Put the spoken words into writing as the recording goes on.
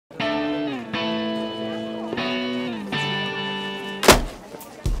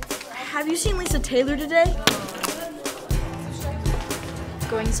Have you seen Lisa Taylor today?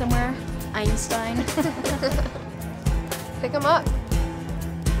 Going somewhere? Einstein? Pick him up.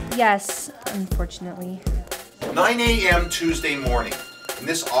 Yes, unfortunately. 9 a.m. Tuesday morning, and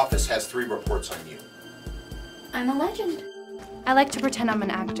this office has 3 reports on you. I'm a legend. I like to pretend I'm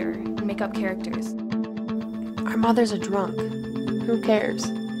an actor and make up characters. Our mothers are drunk. Who cares?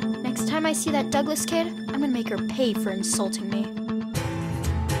 Next time I see that Douglas kid, I'm gonna make her pay for insulting me.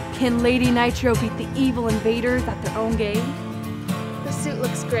 Can Lady Nitro beat the evil invaders at their own game? The suit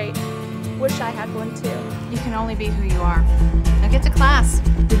looks great. Wish I had one too. You can only be who you are. Now get to class.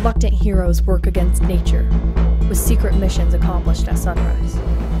 Reluctant heroes work against nature, with secret missions accomplished at sunrise.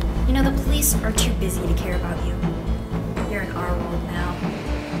 You know, the police are too busy to care about you. You're in our world now.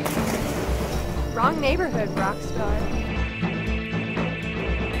 Wrong neighborhood, Rockstar.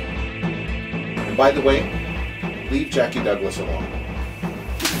 And by the way, leave Jackie Douglas alone.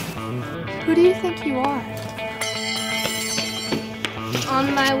 Who do you think you are?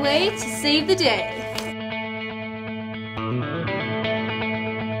 On my way to save the day.